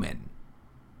human,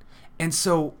 and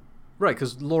so right,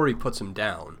 because Laurie puts him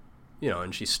down, you know,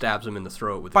 and she stabs him in the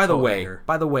throat with by the way, or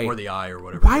the eye, or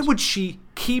whatever. Why would she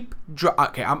keep?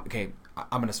 I'm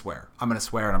gonna swear,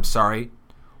 and I'm sorry.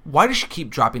 Why does she keep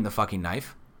dropping the fucking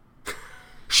knife?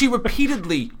 She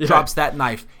repeatedly drops that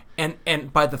knife.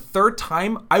 And by the third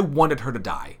time, I wanted her to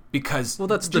die because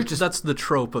that's the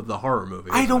trope of the horror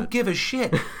movie. I don't give a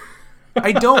shit.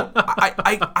 I don't.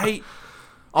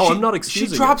 I'm not excusing.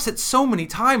 She drops it so many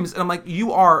times, and I'm like,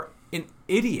 you are an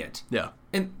idiot. Yeah.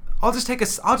 And I'll just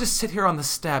sit here on the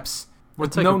steps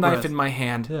with no knife in my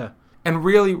hand. Yeah. And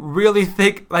really, really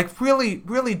think, like, really,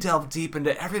 really delve deep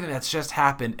into everything that's just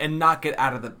happened and not get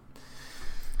out of the.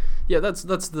 Yeah, that's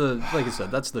the, like I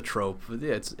said, that's the trope.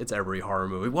 Yeah, it's every horror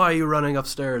movie. Why are you running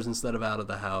upstairs instead of out of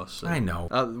the house? And, I know.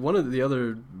 One of the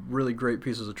other really great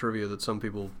pieces of trivia that some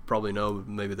people probably know,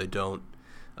 maybe they don't,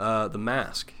 the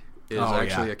mask is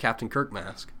actually a Captain Kirk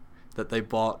mask that they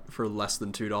bought for less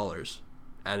than $2.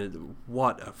 And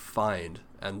what a find,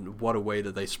 and what a way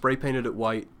that they spray painted it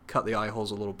white, cut the eye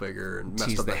holes a little bigger, and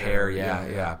messed up the hair.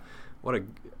 Yeah.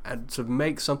 And to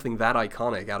make something that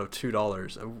iconic out of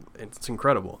 $2, it's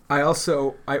incredible. I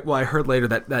heard later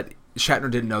that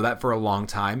Shatner didn't know that for a long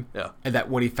time. Yeah. And that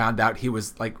when he found out, he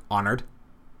was, like, honored.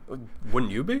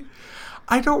 Wouldn't you be?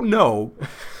 I don't know,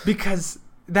 because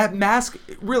that mask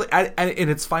really, in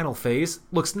its final phase,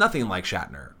 looks nothing like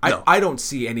Shatner. No. I don't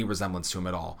see any resemblance to him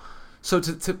at all. So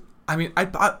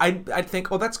I'd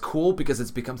think, oh, that's cool because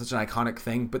it's become such an iconic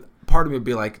thing. But part of me would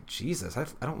be like, Jesus, I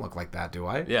don't look like that, do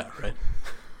I? Yeah, right.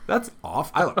 That's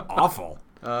awful. I look awful.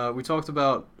 We talked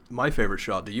about my favorite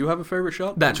shot. Do you have a favorite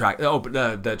shot? That track. Oh,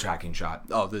 the tracking shot.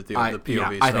 Oh, the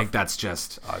POV stuff. I think that's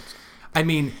just. I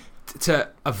mean, to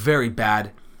a very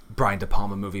bad Brian De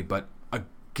Palma movie, but a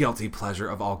guilty pleasure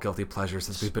of all guilty pleasures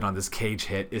since we've been on this Cage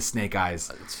hit is Snake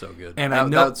Eyes. It's so good. And I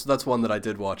know that's one that I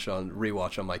did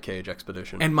rewatch on my Cage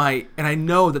expedition. And I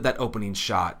know that opening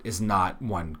shot is not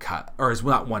one cut, or is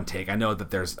not one take. I know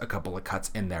that there's a couple of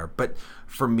cuts in there, but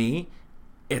for me,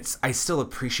 I still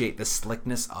appreciate the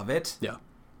slickness of it. Yeah.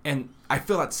 And I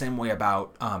feel that same way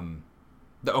about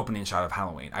the opening shot of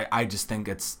Halloween. I just think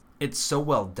it's so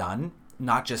well done,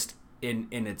 not just in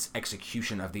its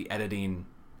execution of the editing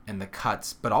and the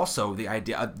cuts, but also the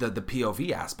idea, the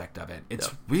POV aspect of it.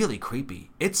 It's really creepy.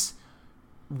 It's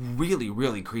really,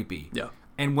 really creepy. Yeah.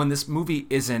 And when this movie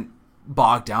isn't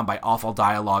bogged down by awful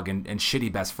dialogue and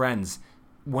shitty best friends,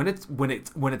 when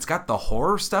it's got the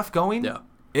horror stuff going,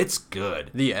 it's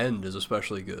good. The end is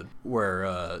especially good,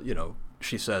 where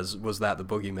she says, "Was that the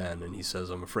boogeyman?" And he says,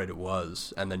 "I'm afraid it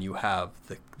was." And then you have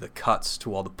the cuts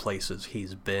to all the places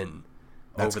he's been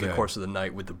over the course of the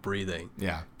night with the breathing.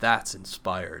 Yeah. That's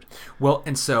inspired. Well,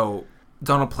 and so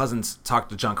Donald Pleasance talked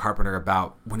to John Carpenter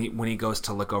about when he goes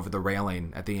to look over the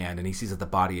railing at the end and he sees that the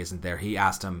body isn't there. He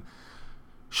asked him,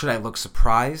 should I look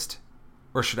surprised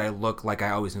or should I look like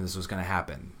I always knew this was going to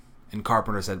happen? And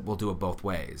Carpenter said, we'll do it both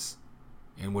ways.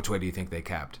 And which way do you think they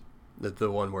kept? The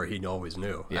one where he always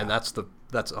knew. Yeah. And that's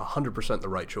 100% the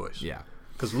right choice. Yeah.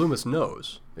 Because Loomis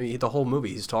knows. I mean, the whole movie,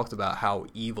 he's talked about how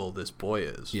evil this boy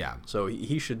is. Yeah. So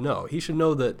he should know. He should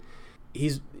know that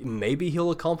maybe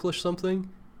he'll accomplish something,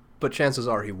 but chances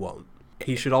are he won't.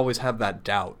 He should always have that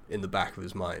doubt in the back of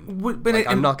his mind.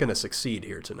 I'm not going to succeed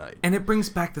here tonight. And it brings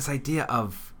back this idea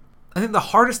of, I think the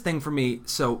hardest thing for me,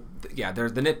 so yeah,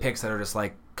 there's the nitpicks that are just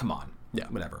like, come on,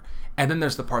 whatever. And then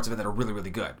there's the parts of it that are really,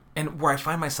 really good. And where I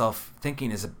find myself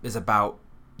thinking is about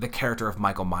the character of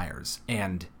Michael Myers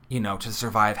and, to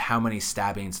survive how many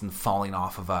stabbings and falling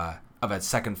off of a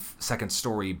second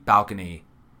story balcony.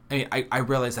 I mean, I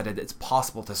realize that it's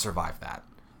possible to survive that,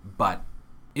 but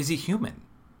is he human?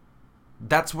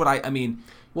 That's what I mean.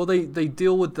 Well, they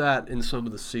deal with that in some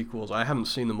of the sequels. I haven't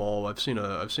seen them all. I've seen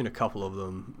a couple of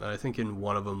them. I think in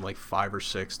one of them, like 5 or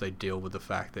 6, they deal with the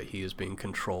fact that he is being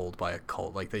controlled by a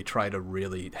cult. Like they try to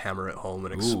really hammer it home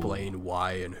and explain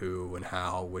why and who and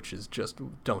how, which is just,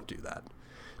 don't do that.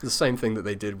 It's the same thing that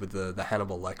they did with the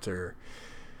Hannibal Lecter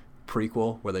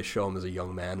prequel, where they show him as a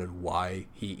young man and why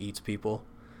he eats people.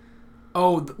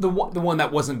 Oh, the one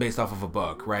that wasn't based off of a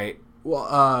book, right?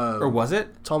 Well, or was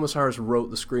it? Thomas Harris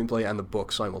wrote the screenplay and the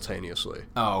book simultaneously.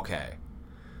 Oh, okay.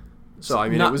 So I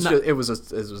mean, it was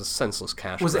a senseless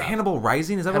cash. Was grab. it Hannibal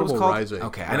Rising? Is that Hannibal what it was called? Rising.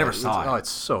 Okay, yeah, I never saw it. Oh, it's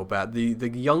so bad.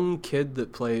 The young kid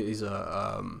that plays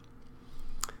a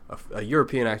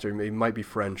European actor, he might be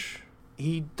French.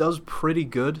 He does pretty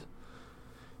good.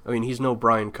 I mean, he's no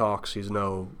Brian Cox. He's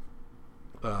no.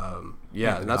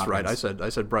 That's right. I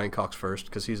said Brian Cox first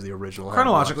because he's the original.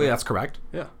 Chronologically, that's correct.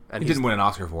 Yeah, and he didn't win an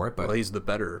Oscar for it, but well, he's the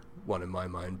better one in my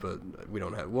mind. But we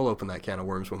don't have. We'll open that can of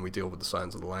worms when we deal with the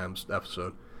Signs of the Lambs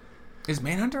episode. Is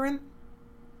Manhunter in?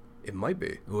 It might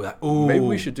be. Ooh, maybe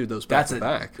we should do those back to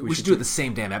back. We should do it the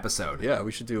same damn episode. Yeah,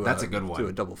 we should do. That's a good one. Do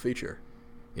a double feature.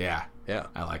 Yeah,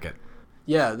 I like it.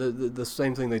 Yeah, the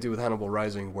same thing they do with Hannibal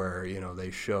Rising, where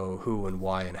they show who and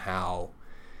why and how.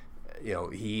 He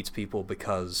eats people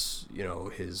because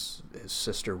his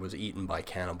sister was eaten by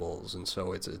cannibals, and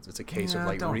so it's a case of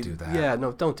like don't do that. Yeah,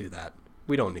 no, don't do that.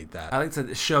 We don't need that. I like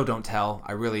to show don't tell.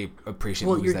 I really appreciate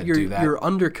movies that do that. You're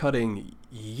undercutting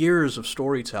years of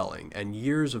storytelling and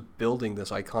years of building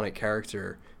this iconic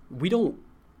character. We don't.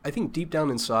 I think deep down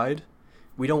inside,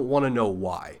 we don't want to know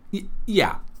why.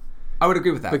 Yeah, I would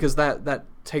agree with that because that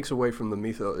takes away from the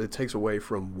mythos. It takes away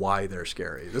from why they're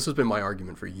scary. This has been my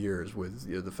argument for years with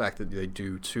the fact that they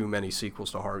do too many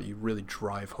sequels to horror. You really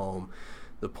drive home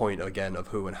the point again of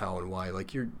who and how and why.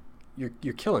 Like you're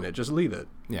killing it. Just leave it.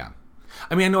 Yeah,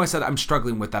 I mean, I know I said I'm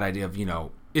struggling with that idea of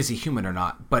is he human or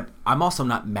not, but I'm also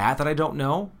not mad that I don't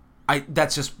know.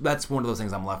 That's one of those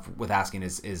things I'm left with asking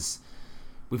is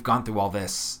we've gone through all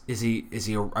this. Is he?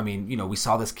 I mean, we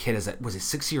saw this kid was he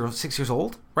 6 years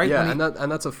old, right? Yeah, and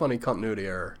that's a funny continuity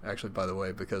error, actually, by the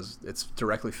way, because it's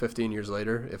directly 15 years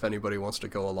later. If anybody wants to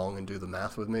go along and do the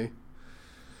math with me,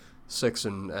 6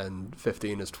 and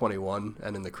 15 is 21,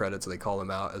 and in the credits they call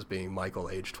him out as being Michael,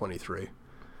 age 23.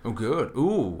 Oh, good.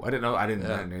 Ooh, I didn't know. There you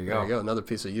go. There you go. Another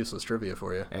piece of useless trivia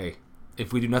for you. Hey,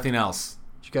 if we do nothing else,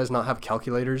 did you guys not have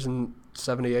calculators in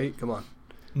 '78? Come on.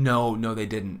 No, they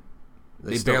didn't.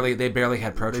 They barely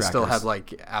had protractors. They still had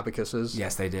like abacuses.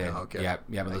 Yes, they did. Oh, okay. Yeah,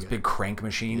 but those big crank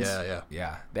machines.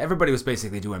 Yeah. Everybody was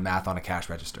basically doing math on a cash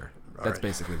register. That's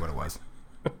basically what it was.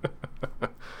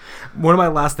 One of my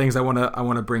last things I want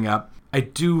to bring up. I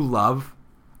do love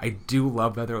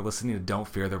that they're listening to "Don't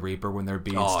Fear the Reaper" when they're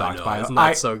being stalked by. Isn't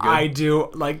that so good? I do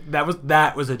like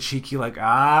that was a cheeky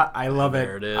I love it.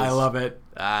 There it is. I love it.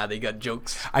 They got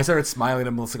jokes. I started smiling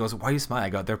and Melissa goes, "Why are you smiling?" I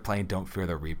go, "They're playing Don't Fear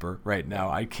the Reaper right now."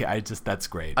 I can't. That's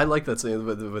great. I like that scene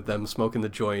with them smoking the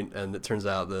joint, and it turns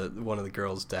out that one of the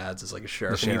girls' dads is like a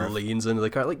sheriff, and he leans into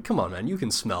the car. Like, come on, man, you can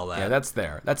smell that. Yeah, that's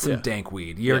there. That's some dank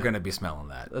weed. You're gonna be smelling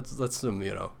that. That's some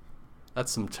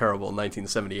that's some terrible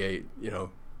 1978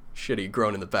 shitty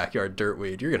grown in the backyard dirt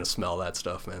weed. You're gonna smell that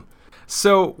stuff, man.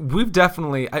 So we've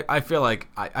definitely. I feel like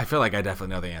I definitely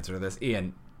know the answer to this,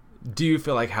 Ian. Do you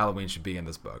feel like Halloween should be in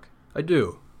this book? I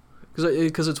do,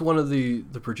 because it's one of the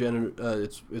progenitor.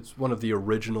 It's one of the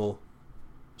original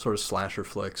sort of slasher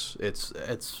flicks. It's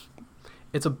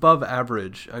above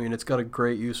average. I mean, it's got a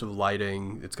great use of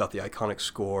lighting. It's got the iconic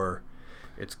score.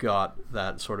 It's got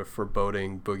that sort of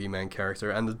foreboding boogeyman character,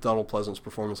 and the Donald Pleasance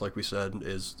performance, like we said,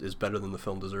 is better than the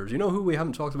film deserves. You know who we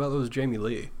haven't talked about? That was Jamie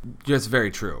Lee. That's very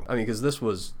true. I mean, because this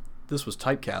was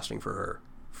typecasting for her.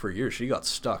 For years, she got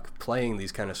stuck playing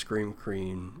these kind of scream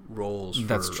queen roles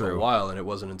for a while, and it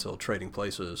wasn't until Trading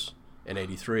Places in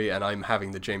 '83, and I'm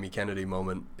having the Jamie Kennedy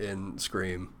moment in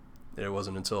Scream, and it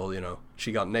wasn't until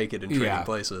she got naked in Trading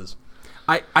Places.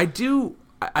 I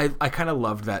kind of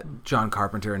loved that John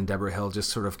Carpenter and Deborah Hill just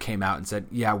sort of came out and said,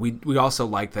 yeah, we also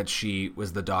like that she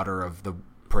was the daughter of the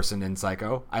person in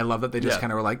Psycho. I love that they just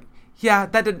kind of were like, yeah,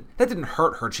 that didn't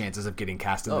hurt her chances of getting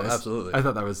cast in this. Absolutely. I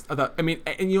mean,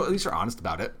 and at least you're honest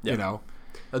about it,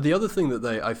 The other thing that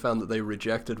I found that they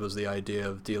rejected was the idea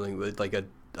of dealing with like a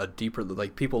deeper,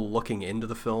 like people looking into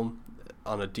the film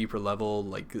on a deeper level.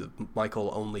 Like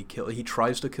Michael he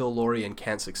tries to kill Laurie and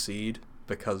can't succeed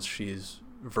because she's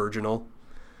virginal.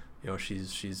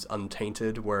 She's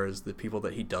untainted, whereas the people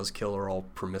that he does kill are all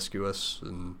promiscuous,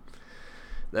 and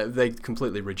they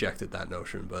completely rejected that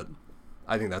notion, but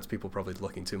I think that's people probably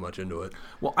looking too much into it.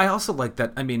 Well, I also like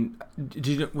that. I mean, did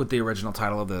you know what the original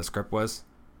title of the script was?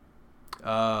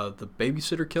 The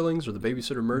Babysitter Killings or the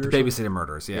Babysitter Murders? Babysitter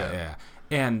Murders, yeah.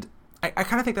 And I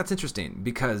kind of think that's interesting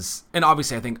because, and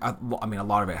obviously I think, a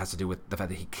lot of it has to do with the fact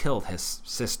that he killed his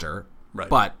sister, Right.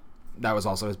 But that was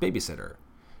also his babysitter.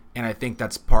 And I think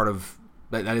that's part of,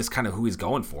 that is kind of who he's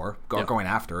going for, going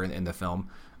after in the film.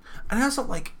 And I also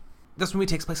like, this movie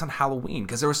takes place on Halloween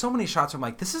because there were so many shots where I'm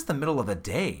like, this is the middle of the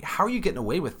day. How are you getting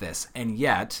away with this? And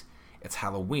yet, it's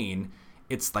Halloween.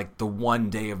 It's like the one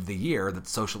day of the year that's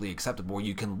socially acceptable where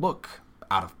you can look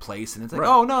out of place and it's like,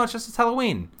 oh no, it's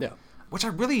Halloween. Yeah. Which I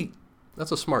really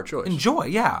That's a smart choice. enjoy.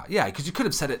 Yeah. Because you could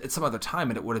have said it at some other time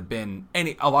and it would have been,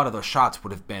 a lot of those shots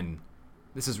would have been,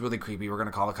 this is really creepy. We're going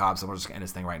to call the cops and we're just going to end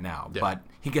this thing right now. Yeah. But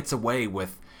he gets away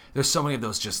with, there's so many of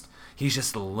those he's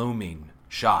just looming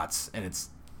shots and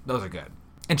those are good.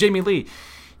 And Jamie Lee,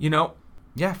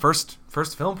 first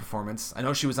film performance. I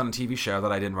know she was on a TV show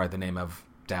that I didn't write the name of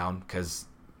down because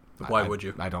why would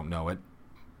you? I don't know it.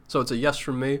 So it's a yes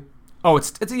from me? Oh,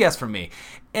 it's a yes from me.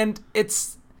 And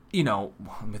it's, let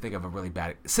me think of a really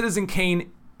bad, Citizen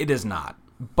Kane, it is not.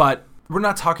 But we're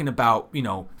not talking about,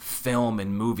 film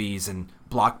and movies and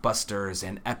blockbusters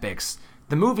and epics.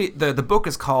 The book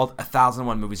is called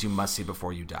 1001 Movies You Must See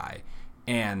Before You Die.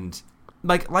 And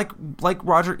like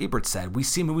Roger Ebert said, we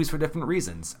see movies for different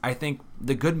reasons. I think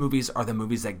the good movies are the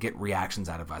movies that get reactions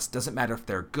out of us. Doesn't matter if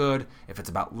they're good, if it's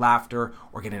about laughter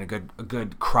or getting a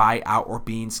good cry out or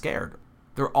being scared.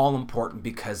 They're all important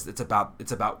because it's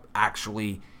about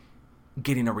actually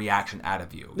getting a reaction out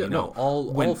of you.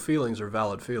 All feelings are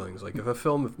valid feelings. Like if a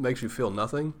film makes you feel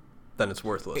nothing, then it's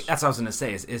worthless. That's what I was going to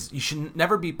say is you should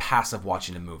never be passive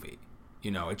watching a movie.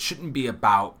 It shouldn't be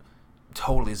about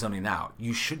totally zoning out.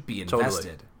 You should be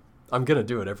invested. Totally. I'm going to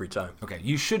do it every time. Okay,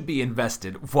 you should be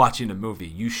invested watching a movie.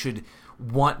 You should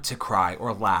want to cry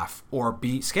or laugh or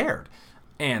be scared.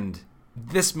 And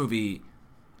this movie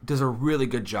does a really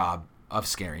good job of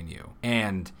scaring you.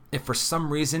 And if for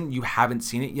some reason you haven't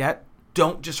seen it yet,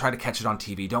 don't just try to catch it on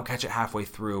TV. Don't catch it halfway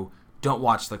through. Don't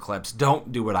watch the clips.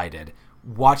 Don't do what I did.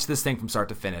 Watch this thing from start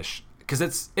to finish because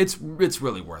it's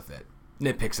really worth it.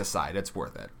 Nitpicks aside, it's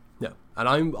worth it. Yeah, and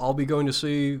I'll be going to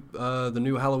see the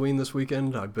new Halloween this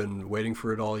weekend. I've been waiting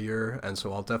for it all year, and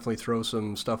so I'll definitely throw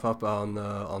some stuff up on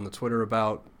the Twitter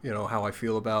about how I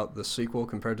feel about the sequel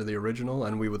compared to the original,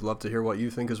 and we would love to hear what you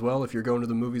think as well if you're going to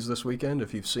the movies this weekend,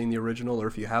 if you've seen the original or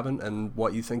if you haven't, and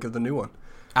what you think of the new one.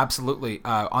 Absolutely.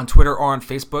 On Twitter or on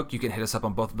Facebook, you can hit us up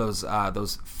on both of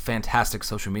those fantastic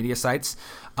social media sites.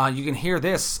 You can hear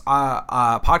this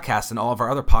podcast and all of our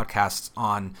other podcasts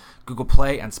on Google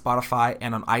Play and Spotify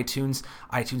and on iTunes.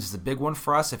 iTunes is a big one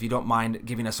for us. If you don't mind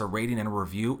giving us a rating and a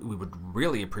review, we would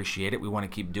really appreciate it. We want to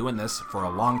keep doing this for a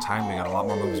long time. We got a lot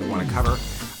more movies we want to cover.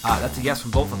 That's a yes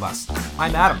from both of us.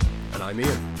 I'm Adam. And I'm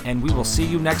Ian. And we will see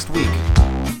you next week.